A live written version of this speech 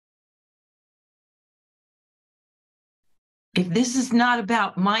If this is not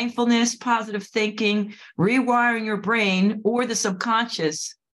about mindfulness, positive thinking, rewiring your brain, or the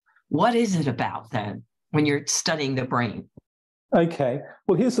subconscious, what is it about then when you're studying the brain? Okay.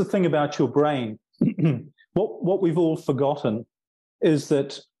 Well, here's the thing about your brain. What we've all forgotten is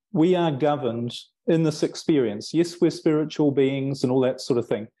that we are governed in this experience. Yes, we're spiritual beings and all that sort of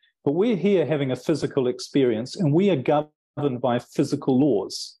thing, but we're here having a physical experience, and we are governed by physical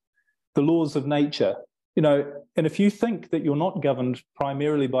laws, the laws of nature. You know, and if you think that you're not governed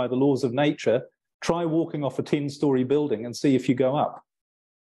primarily by the laws of nature, try walking off a 10-story building and see if you go up.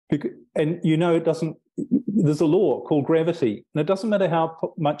 And you know it doesn't, there's a law called gravity, and it doesn't matter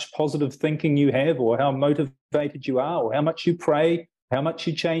how much positive thinking you have or how motivated you are or how much you pray, how much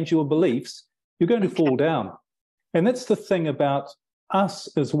you change your beliefs, you're going to fall down. And that's the thing about us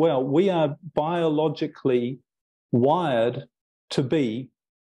as well. We are biologically wired to be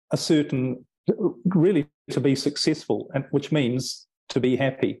a certain, really to be successful, and which means to be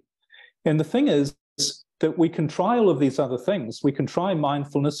happy. And the thing is that we can try all of these other things. We can try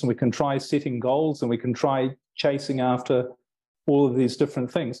mindfulness, and we can try setting goals, and we can try chasing after all of these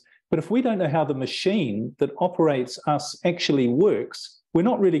different things. But if we don't know how the machine that operates us actually works, we're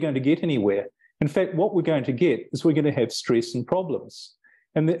not really going to get anywhere. In fact, what we're going to get is we're going to have stress and problems.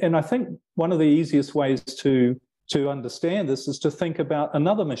 And I think one of the easiest ways to understand this is to think about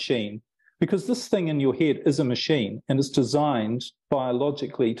another machine, because this thing in your head is a machine, and it's designed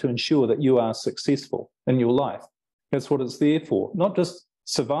biologically to ensure that you are successful in your life. That's what it's there for, not just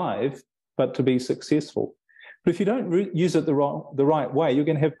survive, but to be successful. But if you don't use it the right way, you're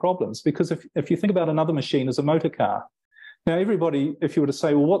going to have problems, because if you think about another machine as a motor car. Now, everybody, if you were to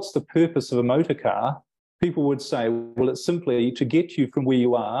say, well, what's the purpose of a motor car? People would say, well, it's simply to get you from where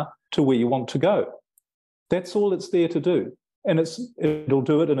you are to where you want to go. That's all it's there to do. And it'll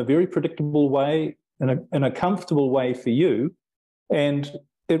do it in a very predictable way, in a comfortable way for you. And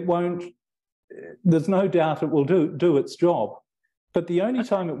it won't, there's no doubt it will do its job. But the only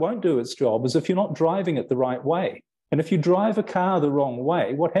time it won't do its job is if you're not driving it the right way. And if you drive a car the wrong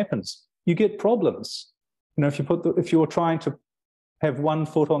way, what happens? You get problems. You know, if you're trying to have one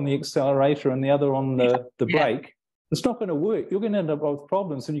foot on the accelerator and the other on the brake, it's not going to work. You're going to end up with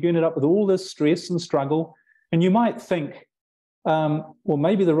problems, and you're going to end up with all this stress and struggle. And you might think, well,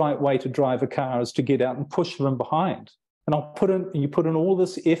 maybe the right way to drive a car is to get out and push from behind. And you put in all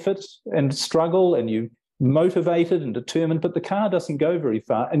this effort and struggle, and you motivated and determined, but the car doesn't go very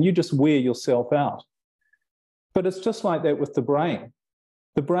far, and you just wear yourself out. But it's just like that with the brain.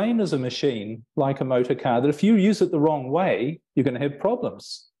 The brain is a machine, like a motor car, that if you use it the wrong way, you're going to have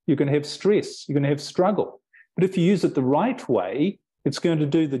problems. You're going to have stress. You're going to have struggle. But if you use it the right way, it's going to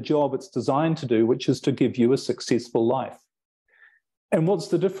do the job it's designed to do, which is to give you a successful life. And what's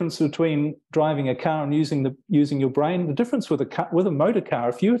the difference between driving a car and using your brain? The difference with a motor car,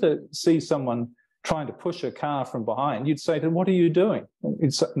 if you were to see someone trying to push a car from behind, you'd say to them, what are you doing?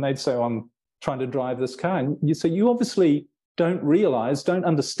 And they'd say, oh, I'm trying to drive this car. And you say, you obviously don't realize, don't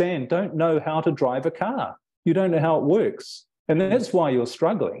understand, don't know how to drive a car. You don't know how it works. And that's why you're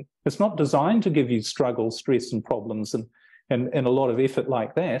struggling. It's not designed to give you struggle, stress, and problems and a lot of effort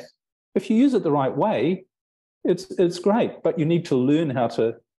like that. If you use it the right way, it's great, but you need to learn how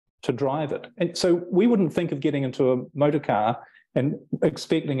to drive it. And so we wouldn't think of getting into a motor car and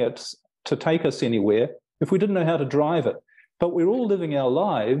expecting it to take us anywhere if we didn't know how to drive it. But we're all living our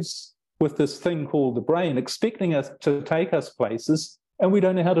lives with this thing called the brain, expecting us to take us places, and we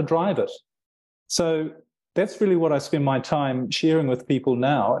don't know how to drive it. So that's really what I spend my time sharing with people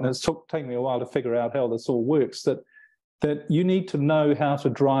now, and it's taken me a while to figure out how this all works, that you need to know how to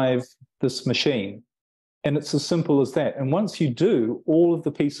drive this machine. And it's as simple as that. And once you do, all of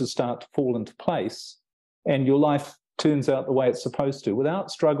the pieces start to fall into place, and your life turns out the way it's supposed to, without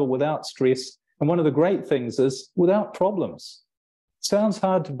struggle, without stress. And one of the great things is without problems. It sounds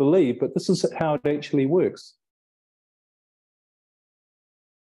hard to believe, but this is how it actually works.